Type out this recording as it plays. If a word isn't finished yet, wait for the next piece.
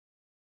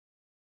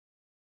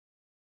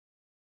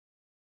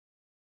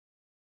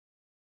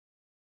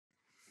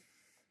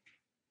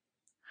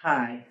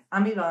Hi,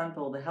 I'm Yvonne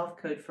Bull, the health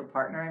coach for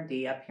Partner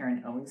MD up here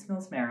in Owings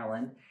Mills,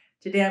 Maryland.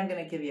 Today I'm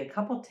going to give you a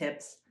couple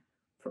tips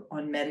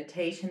on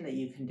meditation that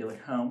you can do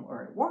at home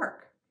or at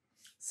work.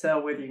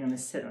 So whether you're going to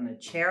sit on a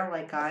chair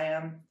like I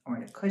am or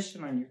on a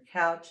cushion on your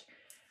couch,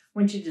 I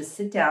want you to just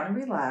sit down and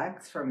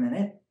relax for a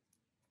minute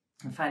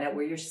and find out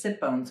where your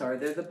sit bones are.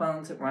 They're the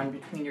bones that run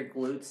between your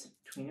glutes,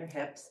 between your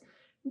hips.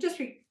 And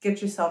just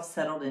get yourself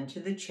settled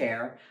into the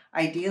chair.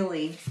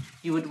 Ideally,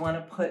 you would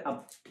want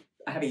to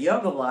I have a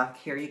yoga block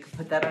here. You can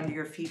put that under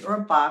your feet or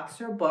a box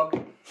or a book.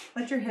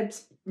 Let your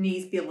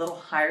knees be a little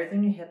higher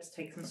than your hips.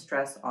 Take some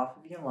stress off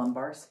of your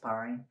lumbar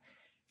spine.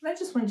 And I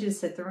just want you to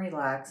sit there and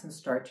relax and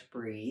start to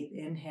breathe.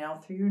 Inhale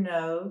through your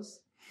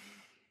nose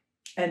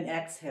and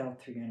exhale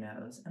through your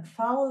nose and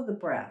follow the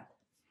breath.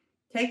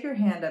 Take your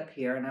hand up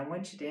here and I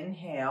want you to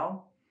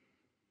inhale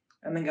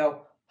and then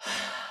go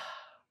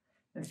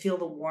and feel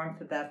the warmth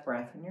of that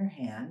breath in your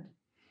hand.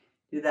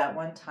 Do that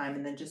one time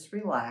and then just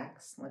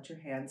relax. Let your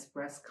hands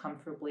rest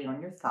comfortably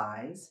on your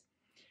thighs.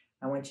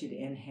 I want you to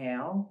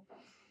inhale.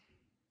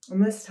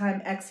 And this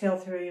time exhale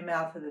through your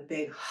mouth with a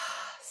big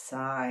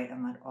sigh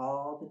and let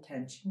all the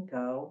tension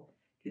go.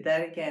 Do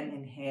that again.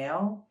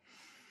 Inhale.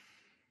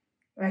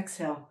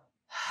 Exhale.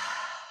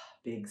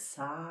 Big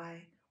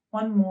sigh.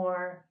 One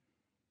more.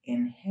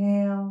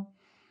 Inhale.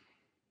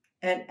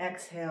 And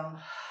exhale.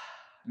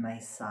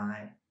 Nice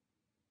sigh.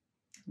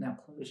 Now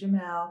close your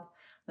mouth.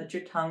 Let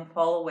your tongue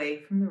fall away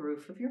from the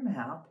roof of your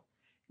mouth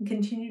and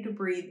continue to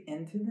breathe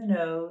in through the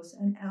nose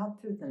and out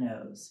through the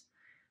nose.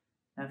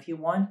 Now, if you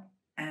want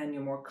and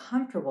you're more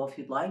comfortable, if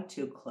you'd like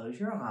to, close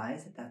your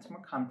eyes if that's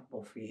more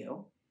comfortable for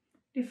you.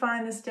 If you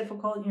find this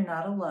difficult, you're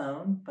not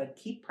alone, but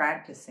keep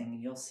practicing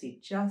and you'll see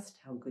just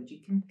how good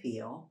you can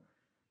feel.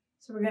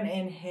 So we're going to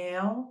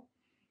inhale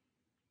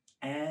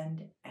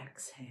and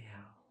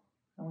exhale.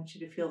 I want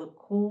you to feel the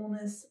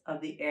coolness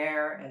of the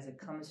air as it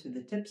comes through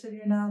the tips of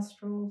your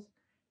nostrils.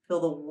 Feel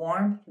the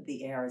warmth of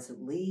the air as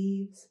it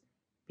leaves,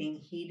 being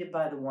heated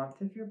by the warmth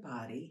of your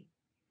body.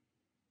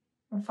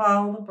 And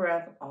follow the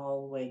breath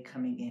all the way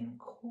coming in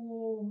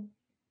cool,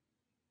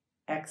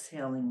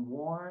 exhaling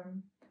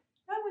warm.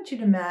 I want you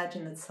to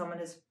imagine that someone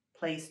has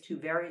placed two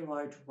very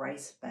large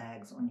rice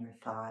bags on your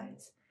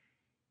thighs.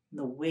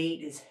 The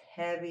weight is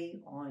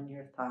heavy on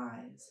your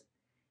thighs.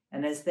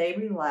 And as they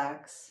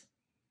relax,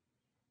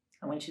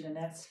 I want you to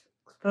next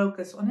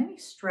focus on any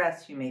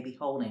stress you may be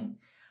holding.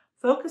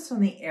 Focus on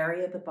the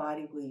area of the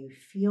body where you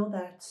feel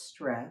that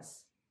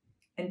stress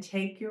and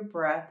take your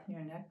breath,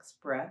 your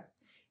next breath,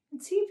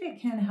 and see if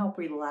it can help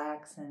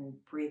relax and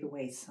breathe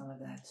away some of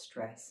that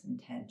stress and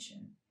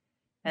tension.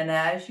 And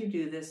as you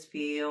do this,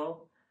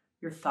 feel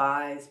your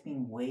thighs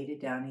being weighted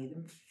down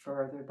even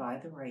further by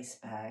the rice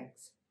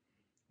bags.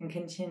 And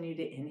continue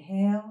to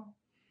inhale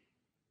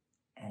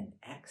and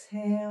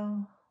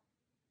exhale.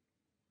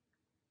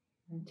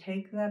 And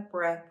take that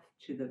breath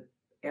to the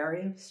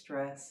area of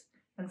stress.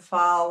 And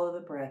follow the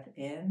breath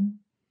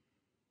in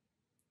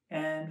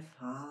and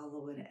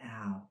follow it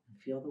out.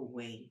 Feel the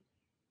weight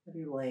of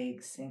your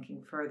legs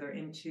sinking further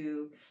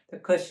into the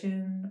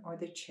cushion or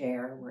the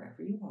chair,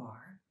 wherever you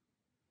are.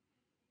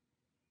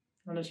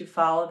 And as you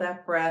follow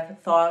that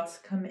breath, thoughts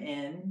come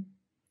in.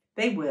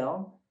 They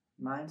will.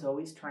 Mind's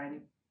always trying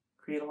to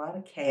create a lot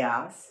of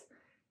chaos.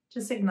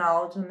 Just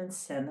acknowledge them and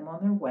send them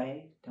on their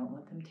way. Don't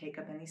let them take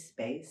up any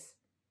space.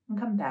 And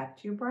come back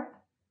to your breath.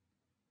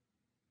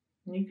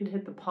 And you could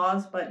hit the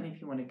pause button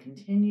if you want to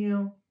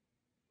continue.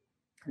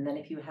 And then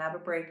if you have a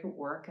break at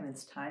work and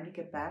it's time to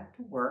get back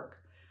to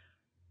work,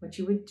 what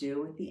you would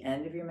do at the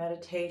end of your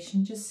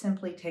meditation, just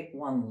simply take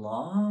one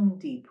long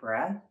deep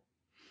breath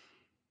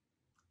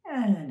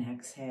and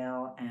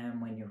exhale.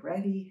 And when you're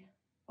ready,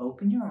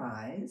 open your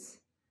eyes.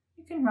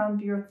 You can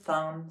run your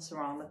thumbs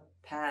around the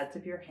pads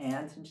of your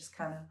hands and just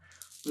kind of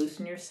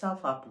loosen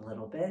yourself up a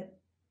little bit.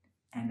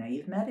 And now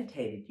you've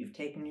meditated. You've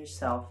taken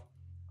yourself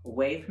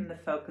away from the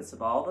focus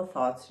of all the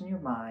thoughts in your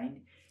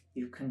mind.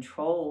 You've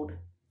controlled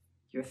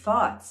your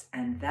thoughts,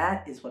 and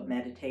that is what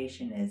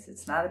meditation is.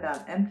 It's not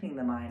about emptying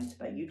the mind, it's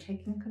about you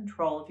taking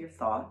control of your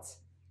thoughts,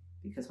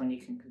 because when you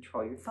can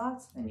control your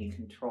thoughts, then you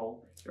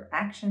control your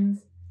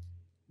actions.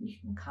 You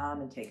can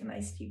calm and take a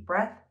nice deep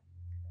breath.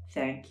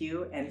 Thank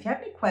you. And if you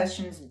have any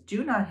questions,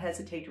 do not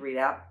hesitate to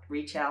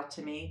reach out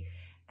to me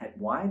at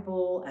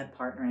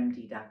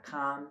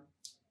ybull@partnermd.com.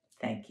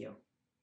 Thank you.